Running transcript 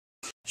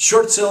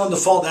Short sale and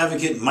default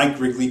advocate Mike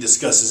Rigley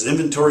discusses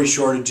inventory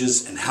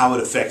shortages and how it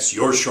affects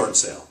your short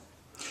sale.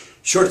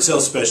 Short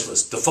sale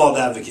specialist, default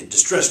advocate,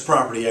 distressed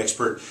property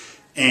expert,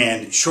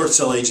 and short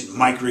sale agent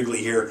Mike Rigley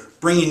here,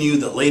 bringing you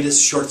the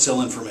latest short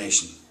sale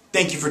information.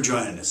 Thank you for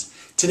joining us.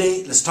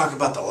 Today, let's talk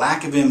about the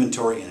lack of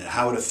inventory and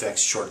how it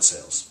affects short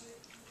sales.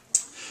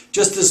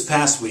 Just this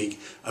past week,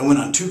 I went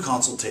on 2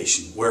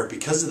 consultations where,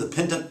 because of the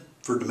pent-up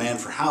demand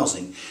for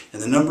housing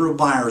and the number of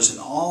buyers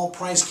in all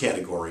price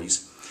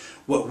categories,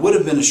 what would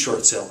have been a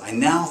short sale, I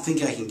now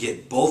think I can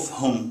get both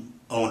home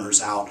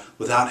owners out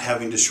without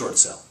having to short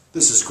sell.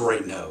 This is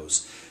great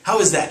news.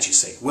 How is that, you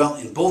say? Well,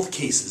 in both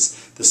cases,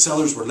 the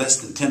sellers were less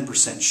than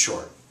 10%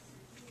 short.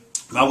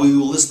 Now, we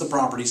will list the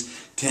properties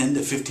 10 to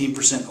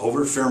 15%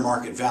 over fair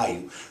market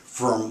value.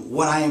 From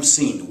what I have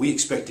seen, we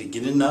expect to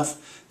get enough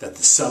that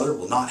the seller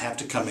will not have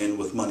to come in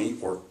with money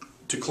or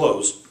to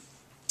close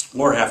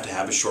or have to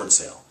have a short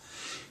sale.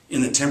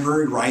 In the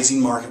temporary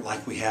rising market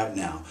like we have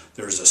now,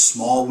 there is a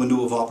small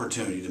window of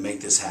opportunity to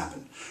make this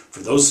happen. For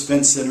those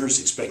fence sitters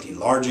expecting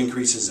large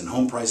increases in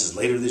home prices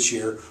later this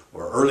year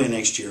or early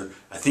next year,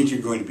 I think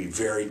you're going to be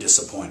very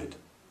disappointed.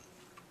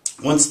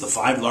 Once the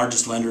 5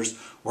 largest lenders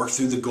work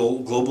through the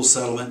global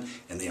settlement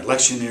and the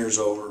election year is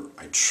over,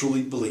 I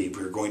truly believe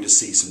we're going to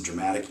see some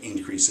dramatic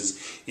increases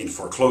in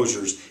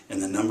foreclosures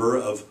and the number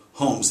of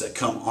homes that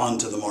come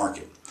onto the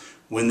market.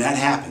 When that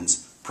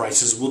happens,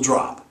 prices will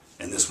drop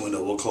and this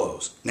window will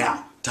close.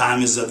 Now,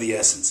 time is of the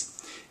essence.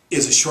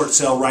 Is a short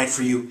sale right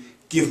for you?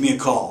 Give me a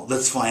call.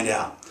 Let's find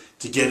out.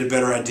 To get a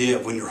better idea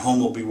of when your home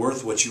will be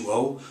worth what you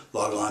owe,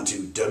 log on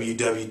to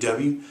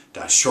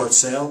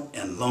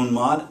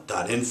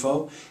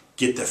www.shortsaleandloanmod.info.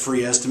 Get the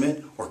free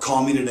estimate, or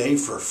call me today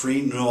for a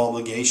free no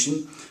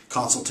obligation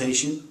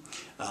consultation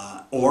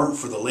or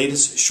for the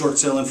latest short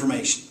sale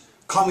information.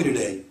 Call me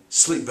today.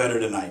 Sleep better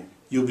tonight.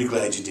 You'll be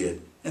glad you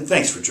did. And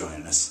thanks for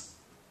joining us.